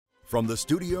From the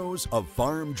studios of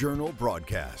Farm Journal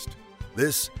Broadcast,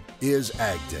 this is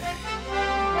AgDay.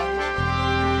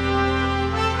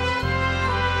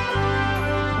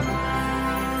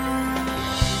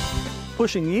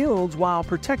 Pushing yields while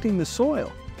protecting the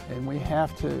soil. And we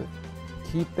have to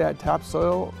keep that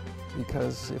topsoil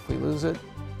because if we lose it,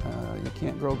 you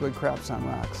can't grow good crops on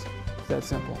rocks. It's that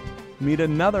simple. Meet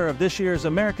another of this year's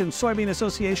American Soybean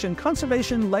Association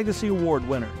Conservation Legacy Award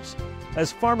winners. As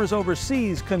farmers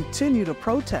overseas continue to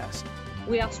protest.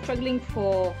 We are struggling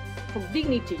for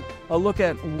dignity. A look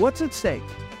at what's at stake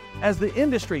as the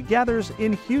industry gathers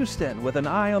in Houston with an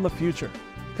eye on the future.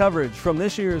 Coverage from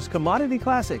this year's Commodity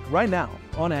Classic right now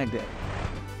on AgDay.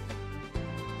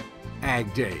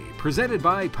 AgDay, presented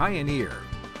by Pioneer.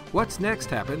 What's next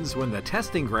happens when the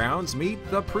testing grounds meet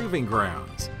the proving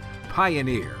grounds.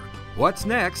 Pioneer. What's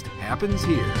next happens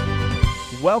here.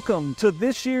 Welcome to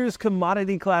this year's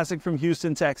Commodity Classic from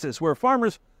Houston, Texas, where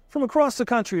farmers from across the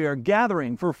country are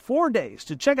gathering for 4 days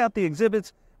to check out the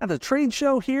exhibits at the trade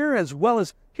show here, as well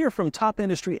as hear from top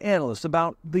industry analysts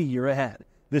about the year ahead.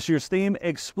 This year's theme,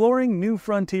 Exploring New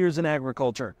Frontiers in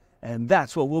Agriculture. And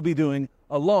that's what we'll be doing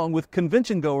along with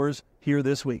convention goers here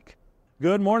this week.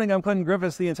 Good morning, I'm Clinton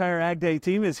Griffiths. The entire AgDay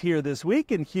team is here this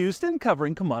week in Houston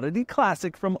covering Commodity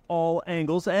Classic from all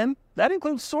angles, and that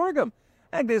includes sorghum.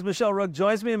 AgDay's Michelle Rugg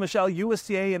joins me, and Michelle,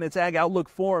 USDA in its Ag Outlook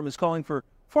Forum is calling for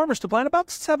farmers to plant about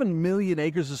 7 million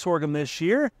acres of sorghum this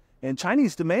year, and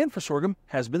Chinese demand for sorghum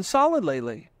has been solid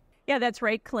lately. Yeah, that's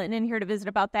right, Clinton. And here to visit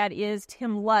about that is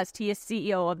Tim Lust. He is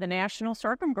CEO of the National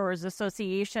Sorghum Growers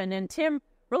Association. And Tim,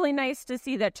 really nice to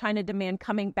see that China demand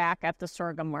coming back at the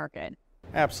sorghum market.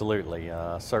 Absolutely.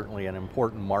 Certainly an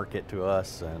important market to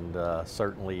us, and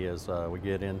certainly as we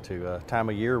get into a time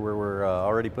of year where we're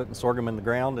already putting sorghum in the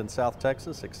ground in South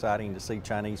Texas, exciting to see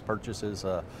Chinese purchases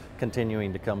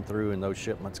continuing to come through and those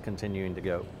shipments continuing to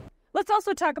go. Let's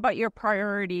also talk about your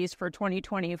priorities for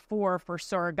 2024 for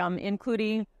sorghum,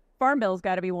 including Farm Bill's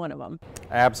got to be one of them.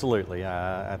 Absolutely.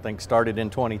 I think started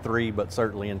in 23, but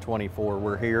certainly in 24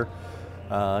 we're here.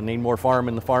 Need more farm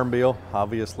in the Farm Bill.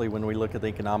 Obviously, when we look at the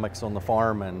economics on the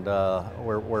farm and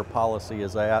where policy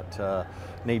is at,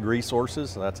 need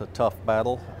resources. That's a tough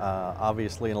battle.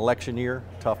 Obviously, an election year,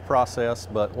 tough process,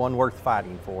 but one worth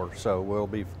fighting for. So we'll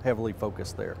be heavily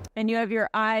focused there. And you have your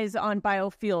eyes on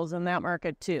biofuels in that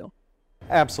market too.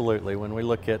 Absolutely. When we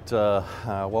look at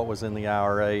what was in the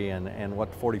IRA and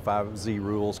what 45Z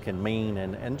rules can mean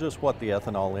and just what the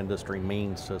ethanol industry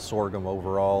means to sorghum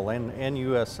overall and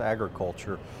U.S.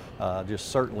 agriculture, just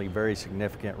certainly very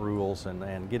significant rules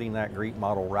and getting that GREET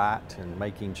model right and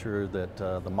making sure that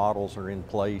the models are in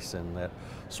place and that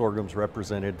sorghum's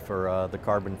represented for the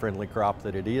carbon-friendly crop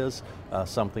that it is,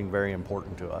 something very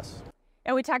important to us.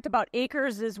 And we talked about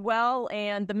acres as well,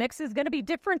 and the mix is going to be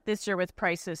different this year with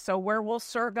prices. So where will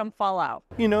sorghum fall out?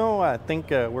 You know, I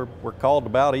think we're called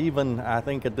about even, I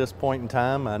think, at this point in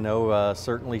time. I know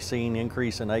certainly seeing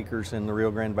increase in acres in the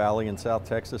Rio Grande Valley in South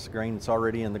Texas, grain that's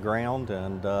already in the ground,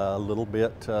 and a little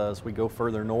bit as we go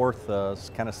further north,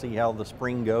 kind of see how the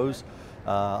spring goes.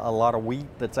 A lot of wheat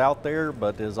that's out there,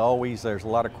 but as always, there's a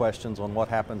lot of questions on what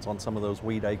happens on some of those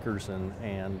wheat acres,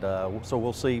 and so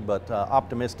we'll see, but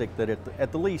optimistic that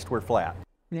at the least we're flat.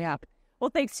 Yeah.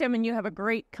 Well, thanks, Tim, and you have a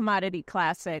great Commodity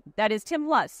Classic. That is Tim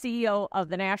Lust, CEO of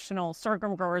the National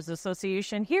Sorghum Growers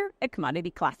Association here at Commodity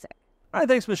Classic. All right,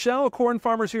 thanks, Michelle. Corn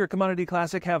farmers here at Commodity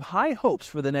Classic have high hopes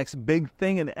for the next big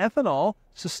thing in ethanol,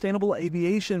 sustainable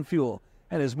aviation fuel.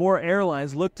 And as more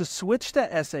airlines look to switch to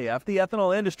SAF, the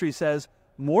ethanol industry says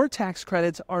more tax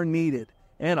credits are needed.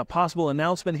 And a possible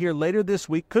announcement here later this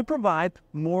week could provide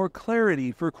more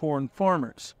clarity for corn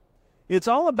farmers. It's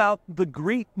all about the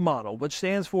GREET model, which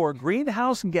stands for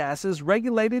Greenhouse Gases,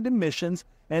 Regulated Emissions,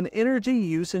 and Energy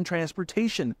Use in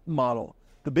Transportation model.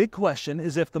 The big question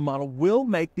is if the model will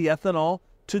make the ethanol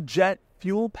to jet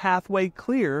fuel pathway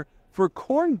clear for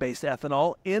corn-based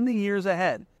ethanol in the years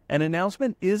ahead. An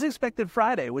announcement is expected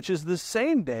Friday, which is the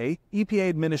same day EPA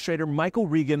Administrator Michael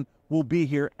Regan will be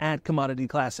here at Commodity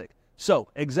Classic. So,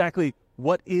 exactly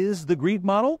what is the GREET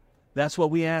model? That's what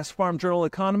we asked Farm Journal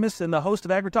economist and the host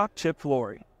of AgriTalk, Chip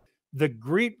Flory. The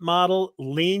GREET model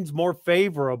leans more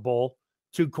favorable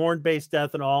to corn-based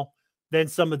ethanol than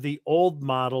some of the old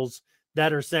models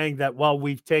that are saying that, well,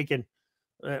 we've taken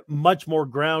much more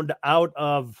ground out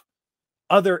of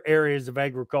other areas of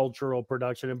agricultural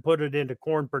production and put it into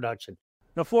corn production.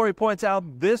 Now, Flory points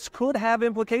out this could have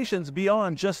implications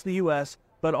beyond just the U.S.,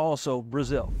 but also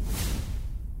Brazil.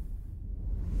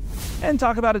 And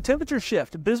talk about a temperature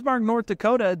shift. Bismarck, North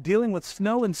Dakota, dealing with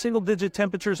snow and single-digit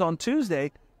temperatures on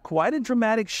Tuesday. Quite a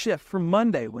dramatic shift from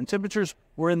Monday when temperatures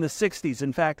were in the 60s.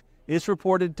 In fact, is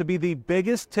reported to be the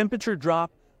biggest temperature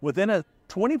drop within a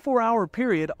 24-hour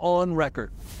period on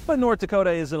record. But North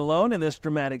Dakota isn't alone in this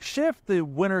dramatic shift. The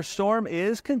winter storm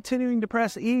is continuing to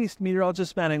press east.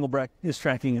 Meteorologist Matt Engelbrecht is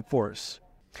tracking it for us.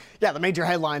 Yeah, the major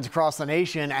headlines across the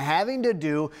nation having to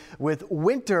do with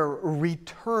winter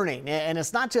returning. And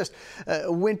it's not just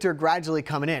winter gradually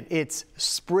coming in. It's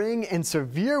spring and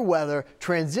severe weather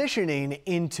transitioning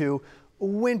into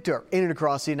winter in and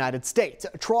across the United States.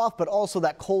 A trough, but also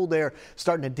that cold air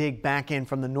starting to dig back in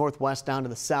from the northwest down to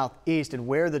the southeast. And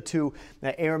where the two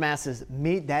air masses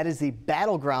meet, that is the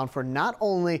battleground for not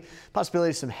only possibility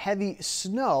of some heavy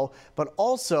snow, but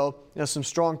also some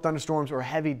strong thunderstorms or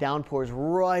heavy downpours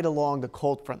right along the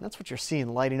cold front. That's what you're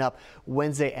seeing lighting up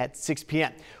Wednesday at 6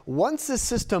 p.m. Once this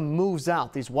system moves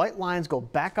out, these white lines go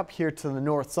back up here to the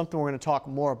north, something we're going to talk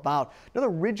more about. Another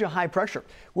ridge of high pressure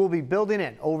will be building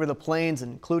in over the plains,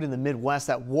 including the Midwest.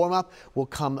 That warm up will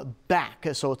come back.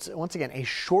 So it's once again a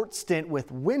short stint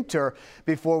with winter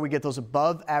before we get those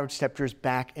above average temperatures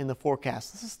back in the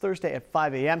forecast. This is Thursday at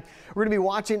 5 a.m. We're going to be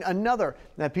watching another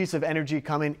piece of energy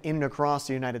coming in and across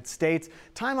the United States.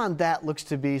 Time on that looks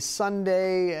to be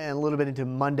Sunday and a little bit into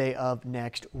Monday of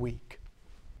next week.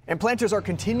 And planters are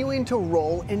continuing to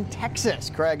roll in Texas.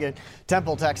 Craig in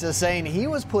Temple, Texas, saying he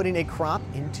was putting a crop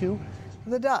into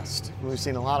the dust. We've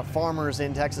seen a lot of farmers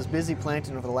in Texas busy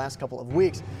planting over the last couple of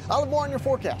weeks. I'll have more on your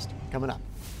forecast coming up.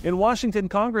 In Washington,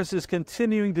 Congress is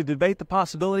continuing to debate the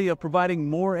possibility of providing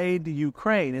more aid to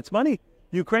Ukraine. It's money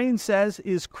Ukraine says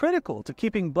is critical to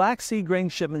keeping Black Sea grain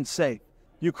shipments safe.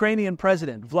 Ukrainian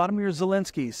President Vladimir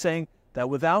Zelensky saying that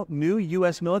without new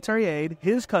U.S. military aid,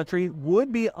 his country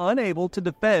would be unable to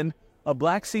defend a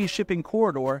Black Sea shipping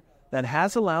corridor that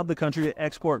has allowed the country to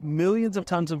export millions of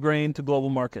tons of grain to global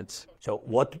markets. So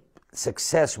what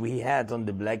success we had on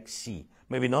the Black Sea,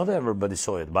 maybe not everybody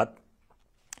saw it, but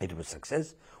it was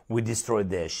success. We destroyed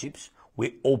their ships.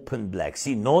 We opened Black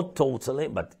Sea, not totally,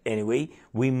 but anyway,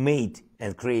 we made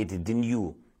and created the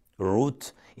new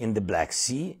route in the Black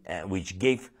Sea, which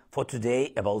gave for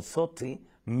today about 30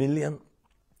 million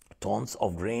tons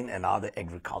of grain and other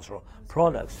agricultural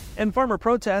products. And farmer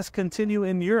protests continue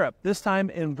in Europe, this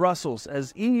time in Brussels,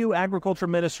 as EU agriculture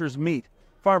ministers meet.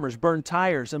 Farmers burn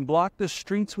tires and block the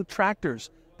streets with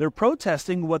tractors. They're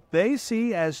protesting what they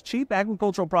see as cheap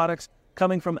agricultural products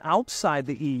coming from outside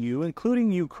the EU,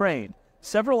 including Ukraine.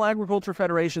 Several agriculture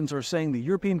federations are saying the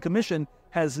European Commission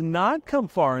has not come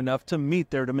far enough to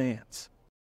meet their demands.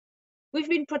 We've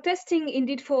been protesting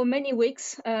indeed for many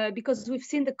weeks because we've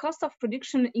seen the cost of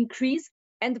production increase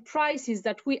and the prices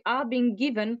that we are being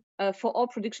given for our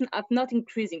production are not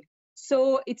increasing.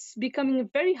 So it's becoming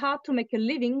very hard to make a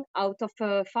living out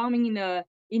of farming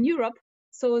in Europe.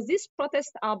 So these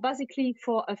protests are basically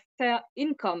for a fair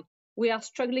income. We are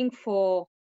struggling for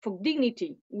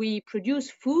dignity. We produce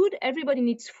food, everybody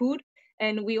needs food,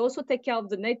 and we also take care of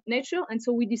the nature, and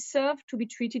so we deserve to be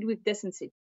treated with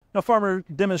decency. Now, farmer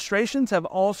demonstrations have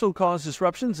also caused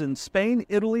disruptions in Spain,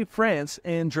 Italy, France,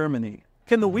 and Germany.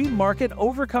 Can the wheat market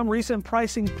overcome recent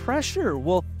pricing pressure?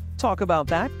 We'll talk about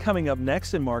that coming up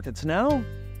next in Markets Now.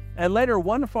 And later,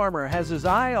 one farmer has his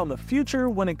eye on the future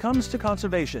when it comes to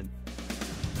conservation.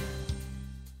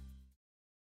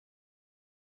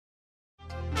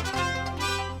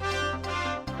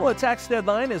 Well, a tax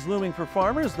deadline is looming for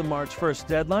farmers. The March 1st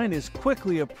deadline is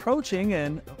quickly approaching,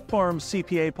 and Farm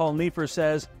CPA Paul Neiffer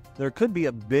says there could be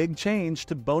a big change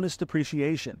to bonus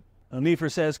depreciation. Now,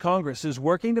 Neiffer says Congress is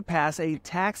working to pass a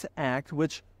tax act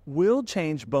which will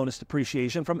change bonus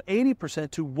depreciation from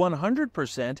 80% to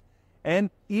 100%.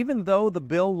 And even though the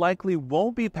bill likely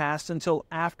won't be passed until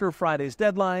after Friday's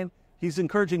deadline, he's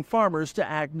encouraging farmers to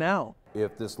act now.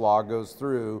 If this law goes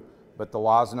through, but the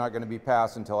law is not going to be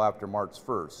passed until after March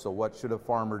 1st. So what should a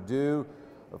farmer do?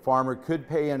 A farmer could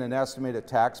pay in an estimated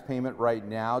tax payment right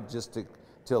now just to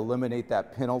eliminate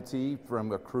that penalty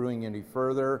from accruing any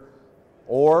further.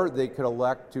 Or they could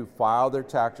elect to file their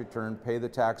tax return, pay the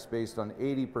tax based on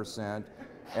 80%,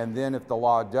 and then if the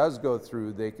law does go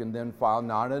through, they can then file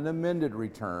not an amended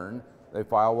return, they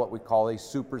file what we call a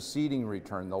superseding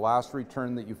return. The last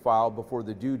return that you file before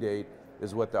the due date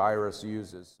is what the IRS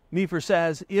uses. Neiffer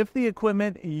says if the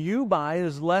equipment you buy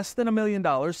is less than $1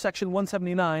 million, Section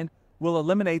 179 will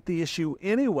eliminate the issue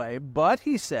anyway, but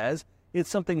he says it's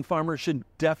something farmers should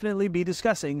definitely be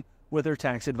discussing with their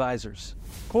tax advisors.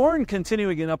 Corn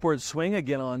continuing an upward swing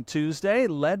again on Tuesday,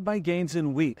 led by gains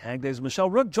in wheat. AgDay's Michelle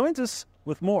Rook joins us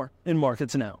with more in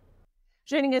Markets Now.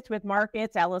 Joining us with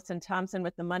markets, Allison Thompson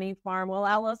with the Money Farm. Well,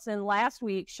 Allison, last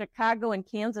week, Chicago and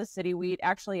Kansas City wheat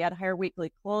actually had higher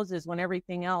weekly closes when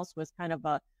everything else was kind of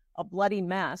a bloody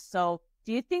mess. So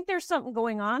do you think there's something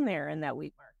going on there in that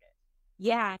wheat market?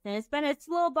 Yeah, and it's been a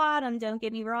slow bottom, don't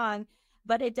get me wrong,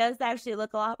 but it does actually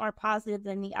look a lot more positive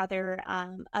than the other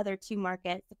two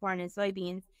markets, the corn and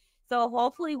soybeans. So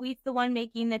hopefully wheat's the one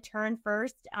making the turn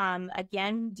first.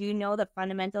 Again, do know the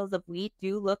fundamentals of wheat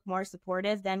do look more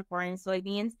supportive than corn and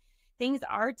soybeans. Things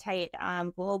are tight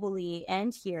globally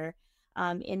and here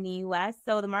in the U.S.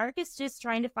 So the market's just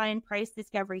trying to find price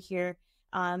discovery here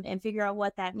and figure out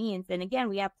what that means. And again,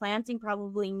 we have planting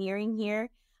probably nearing here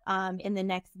in the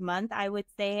next month, I would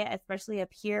say, especially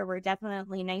up here. We're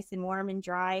definitely nice and warm and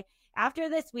dry after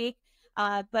this week.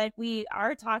 But we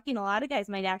are talking, a lot of guys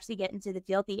might actually get into the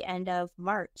field the end of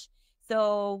March.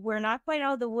 So we're not quite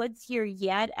out of the woods here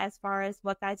yet as far as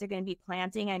what guys are going to be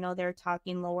planting. I know they're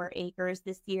talking lower acres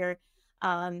this year.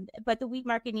 But the wheat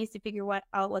market needs to figure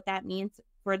out what that means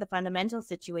for the fundamental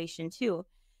situation too.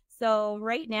 So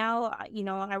right now,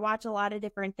 I watch a lot of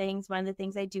different things. One of the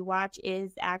things I do watch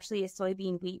is actually a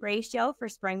soybean wheat ratio for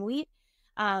spring wheat.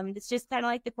 It's just kind of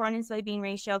like the corn and soybean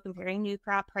ratio, comparing new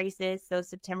crop prices. So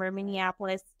September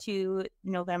Minneapolis to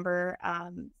November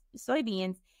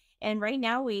soybeans. And right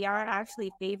now we are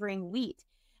actually favoring wheat.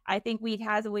 I think wheat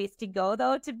has a ways to go,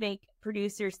 though, to make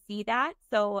producers see that.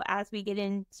 So as we get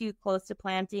into close to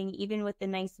planting, even with the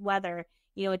nice weather,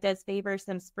 it does favor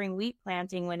some spring wheat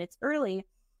planting when it's early.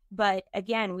 But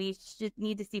again, we should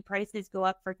need to see prices go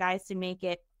up for guys to make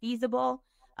it feasible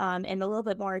and a little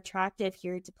bit more attractive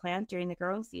here to plant during the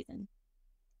growing season.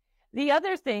 The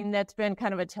other thing that's been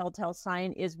kind of a telltale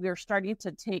sign is we're starting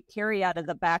to take carry out of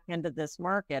the back end of this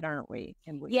market, aren't we?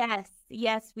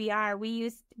 Yes, we are.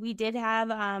 We did have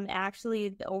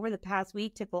actually over the past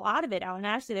week took a lot of it out, and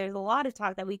actually there's a lot of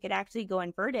talk that we could actually go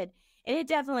inverted, and it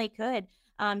definitely could.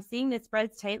 Seeing the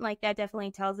spreads tighten like that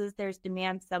definitely tells us there's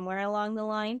demand somewhere along the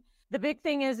line. The big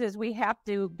thing is we have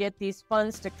to get these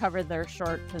funds to cover their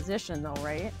short position, though,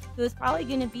 right? So it's probably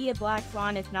going to be a black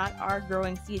swan, if not our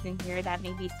growing season here, that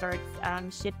maybe starts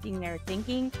shifting their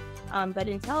thinking. But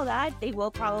until that, they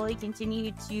will probably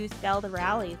continue to sell the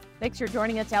rally. Thanks for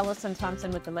joining us, Allison Thompson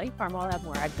with the Lake Farm. We'll have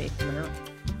more AgDay coming up.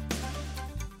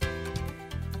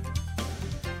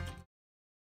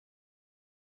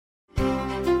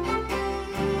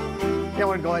 I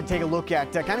want to go ahead and take a look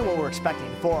at kind of what we're expecting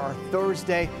for our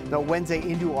Thursday, Wednesday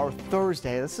into our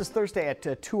Thursday. This is Thursday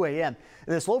at 2 a.m.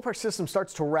 This low pressure system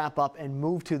starts to wrap up and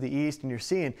move to the east, and you're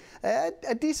seeing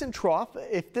a decent trough.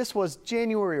 If this was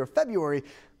January or February,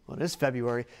 well, it is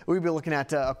February, we'd be looking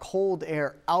at a cold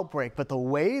air outbreak. But the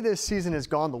way this season has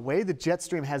gone, the way the jet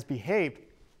stream has behaved,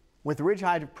 with ridge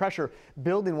high pressure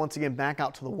building once again back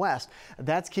out to the west,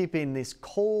 that's keeping this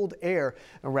cold air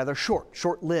rather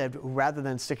short-lived, rather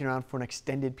than sticking around for an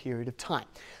extended period of time.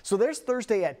 So there's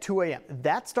Thursday at 2 a.m.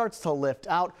 That starts to lift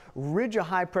out. Ridge of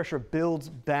high pressure builds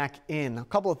back in. A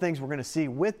couple of things we're going to see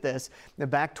with this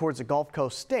back towards the Gulf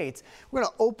Coast states. We're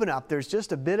going to open up. There's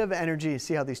just a bit of energy. You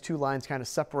see how these two lines kind of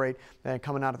separate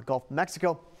coming out of the Gulf of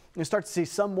Mexico. You start to see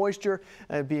some moisture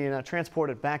being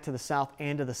transported back to the south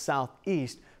and to the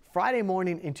southeast Friday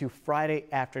morning into Friday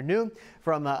afternoon.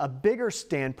 From a bigger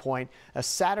standpoint,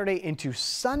 Saturday into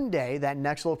Sunday, that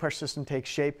next low pressure system takes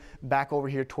shape back over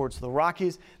here towards the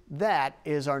Rockies. That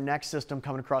is our next system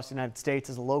coming across the United States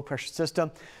as a low pressure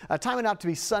system. Timing out to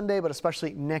be Sunday, but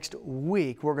especially next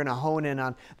week, we're going to hone in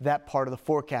on that part of the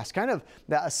forecast. Kind of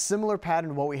a similar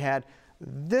pattern to what we had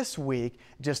this week,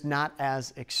 just not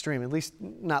as extreme, at least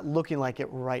not looking like it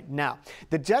right now.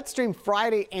 The jet stream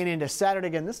Friday and into Saturday,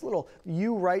 again, this little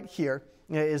U right here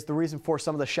is the reason for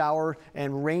some of the shower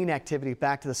and rain activity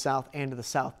back to the south and to the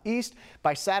southeast.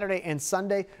 By Saturday and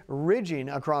Sunday, ridging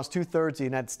across 2/3 of the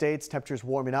United States, temperatures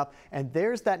warming up, and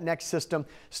there's that next system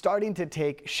starting to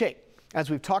take shape. As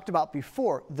we've talked about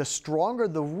before, the stronger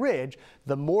the ridge,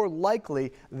 the more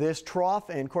likely this trough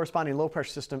and corresponding low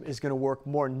pressure system is going to work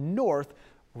more north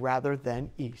rather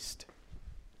than east.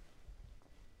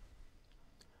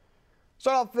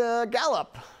 Start off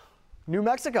Gallup, New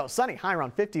Mexico, sunny, high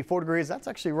around 54 degrees. That's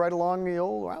actually right along the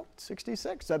old Route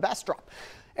 66. Bastrop.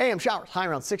 AM showers, high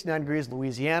around 69 degrees.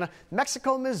 Louisiana.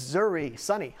 Mexico, Missouri,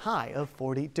 sunny, high of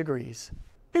 40 degrees.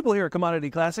 People here at Commodity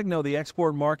Classic know the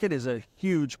export market is a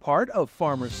huge part of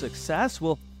farmers' success.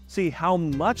 We'll see how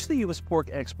much the U.S. pork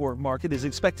export market is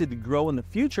expected to grow in the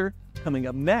future coming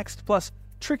up next. Plus,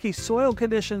 tricky soil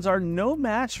conditions are no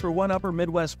match for one upper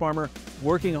Midwest farmer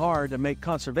working hard to make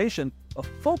conservation a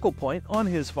focal point on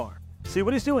his farm. See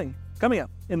what he's doing coming up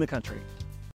in the country.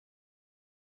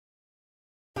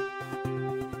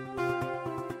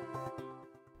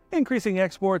 Increasing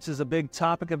exports is a big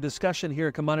topic of discussion here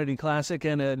at Commodity Classic,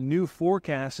 and a new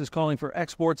forecast is calling for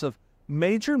exports of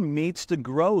major meats to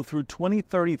grow through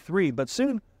 2033. But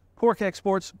soon, pork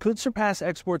exports could surpass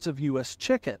exports of U.S.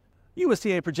 chicken.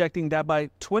 USDA projecting that by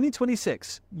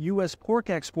 2026, U.S. pork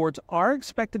exports are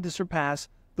expected to surpass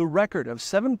the record of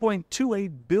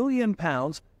 7.28 billion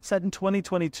pounds set in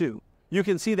 2022. You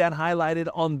can see that highlighted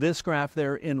on this graph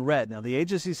there in red. Now, the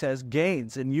agency says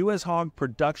gains in U.S. hog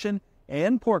production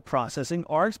and pork processing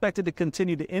are expected to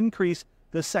continue to increase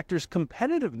the sector's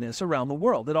competitiveness around the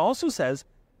world. It also says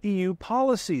EU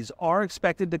policies are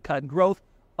expected to cut growth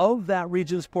of that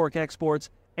region's pork exports,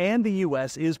 and the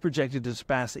U.S. is projected to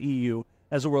surpass the EU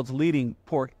as the world's leading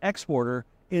pork exporter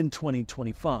in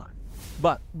 2025.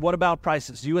 But what about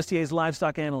prices? USDA's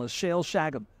livestock analyst Shale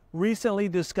Shagam recently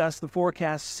discussed the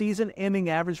forecast season-ending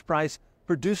average price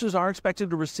producers are expected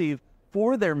to receive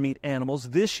for their meat animals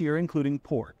this year, including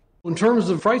pork. In terms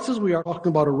of prices, we are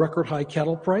talking about a record high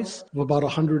cattle price of about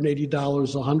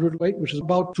 $180 a hundredweight, which is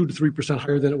about 2 to 3%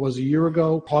 higher than it was a year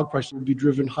ago. Hog prices will be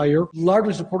driven higher,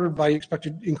 largely supported by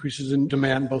expected increases in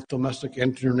demand, both domestic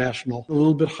and international. A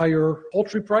little bit higher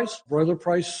poultry price, broiler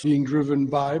price being driven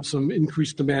by some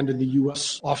increased demand in the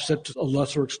U.S., offset to a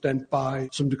lesser extent by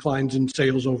some declines in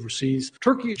sales overseas.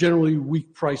 Turkey, generally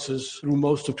weak prices through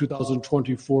most of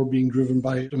 2024 being driven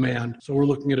by demand. So we're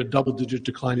looking at a double-digit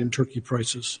decline in turkey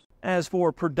prices. As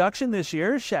for production this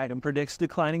year, Shagam predicts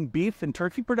declining beef and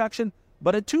turkey production,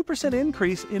 but a 2%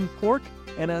 increase in pork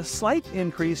and a slight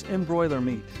increase in broiler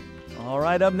meat. All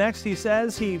right, up next, he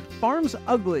says he farms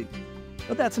ugly,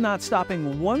 but that's not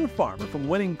stopping one farmer from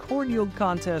winning corn yield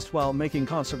contests while making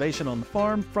conservation on the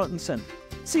farm front and center.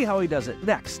 See how he does it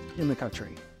next in the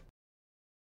country.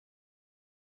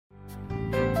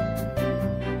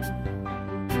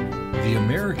 The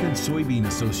American Soybean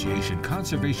Association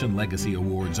Conservation Legacy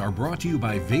Awards are brought to you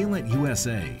by Valent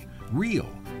USA. Real,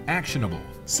 actionable,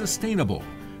 sustainable.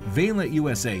 Valent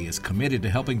USA is committed to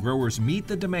helping growers meet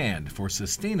the demand for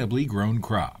sustainably grown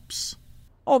crops.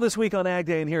 All this week on Ag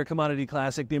Day and here at Commodity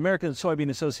Classic, the American Soybean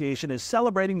Association is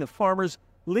celebrating the farmers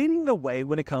leading the way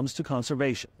when it comes to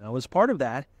conservation. Now, as part of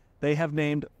that, they have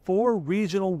named 4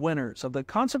 regional winners of the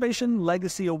Conservation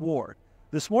Legacy Award.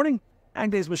 This morning,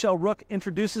 AgDay's Michelle Rook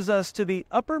introduces us to the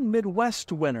Upper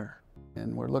Midwest winner.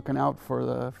 And we're looking out for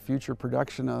the future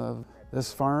production of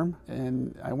this farm,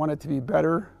 and I want it to be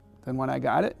better than when I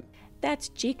got it. That's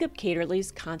Jacob Caterley's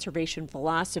conservation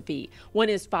philosophy, when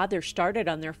his father started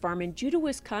on their farm in Judah,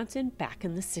 Wisconsin back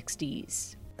in the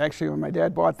 60s. Actually, when my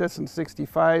dad bought this in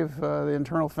 65, the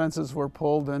internal fences were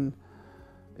pulled and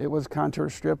it was contour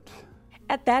stripped.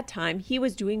 At that time, he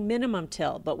was doing minimum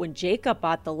till, but when Jacob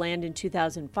bought the land in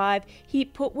 2005, he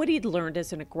put what he'd learned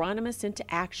as an agronomist into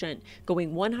action,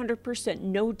 going 100%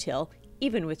 no-till,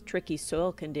 even with tricky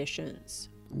soil conditions.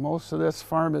 Most of this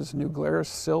farm is New Glarus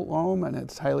silt loam, and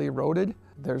it's highly eroded.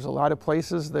 There's a lot of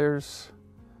places there's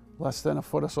less than a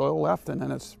foot of soil left, and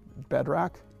then it's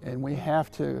bedrock. And we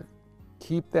have to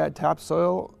keep that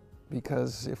topsoil,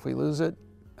 because if we lose it,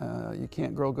 you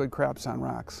can't grow good crops on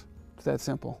rocks. It's that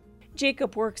simple.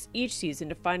 Jacob works each season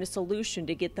to find a solution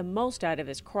to get the most out of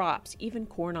his crops, even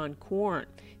corn on corn.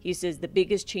 He says the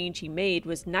biggest change he made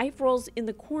was knife rolls in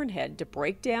the corn head to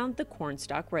break down the corn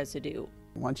stalk residue.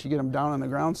 Once you get them down on the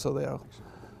ground so they'll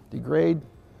degrade,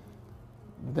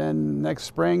 then next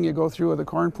spring you go through with a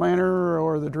corn planter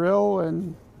or the drill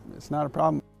and it's not a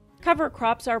problem. Cover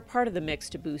crops are part of the mix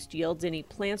to boost yields, and he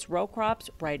plants row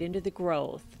crops right into the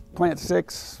growth. Plant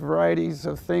 6 varieties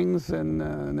of things, and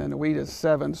then the wheat is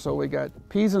 7. So we got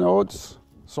peas and oats,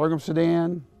 sorghum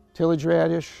sudan, tillage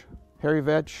radish, hairy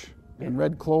vetch, and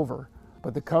red clover.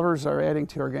 But the covers are adding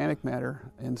to organic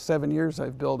matter. In 7 years,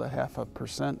 I've built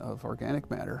 0.5% of organic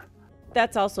matter.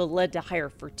 That's also led to higher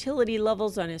fertility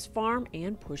levels on his farm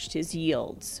and pushed his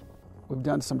yields. We've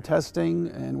done some testing,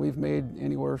 and we've made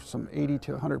anywhere from 80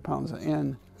 to 100 pounds of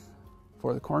N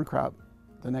for the corn crop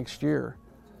the next year.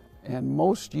 And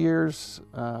most years,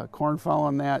 corn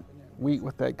following that, wheat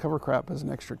with that cover crop is an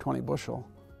extra 20 bushel.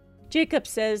 Jacob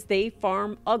says they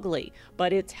farm ugly,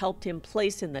 but it's helped him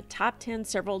place in the top 10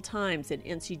 several times in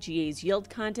NCGA's yield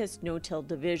contest no-till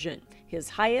division. His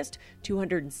highest,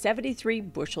 273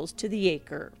 bushels to the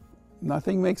acre.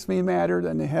 Nothing makes me madder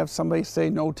than to have somebody say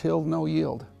no-till, no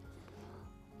yield.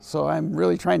 So I'm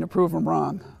really trying to prove them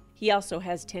wrong. He also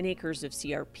has 10 acres of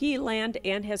CRP land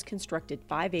and has constructed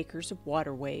 5 acres of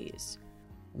waterways.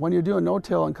 When you're doing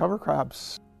no-till and cover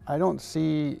crops, I don't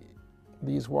see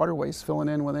these waterways filling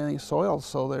in with any soil,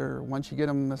 so once you get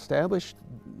them established,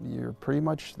 you're pretty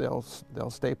much, they'll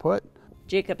stay put.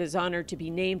 Jacob is honored to be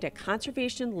named a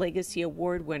Conservation Legacy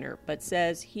Award winner, but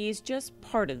says he's just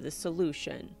part of the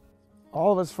solution.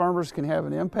 All of us farmers can have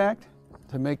an impact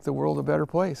to make the world a better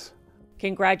place.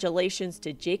 Congratulations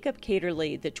to Jacob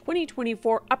Caterley, the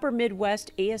 2024 Upper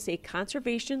Midwest ASA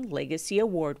Conservation Legacy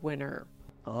Award winner.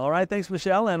 All right, thanks,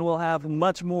 Michelle, and we'll have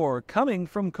much more coming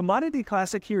from Commodity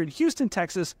Classic here in Houston,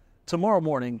 Texas, tomorrow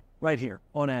morning, right here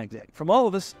on Ag Day. From all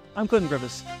of us, I'm Clinton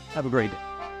Griffiths. Have a great day.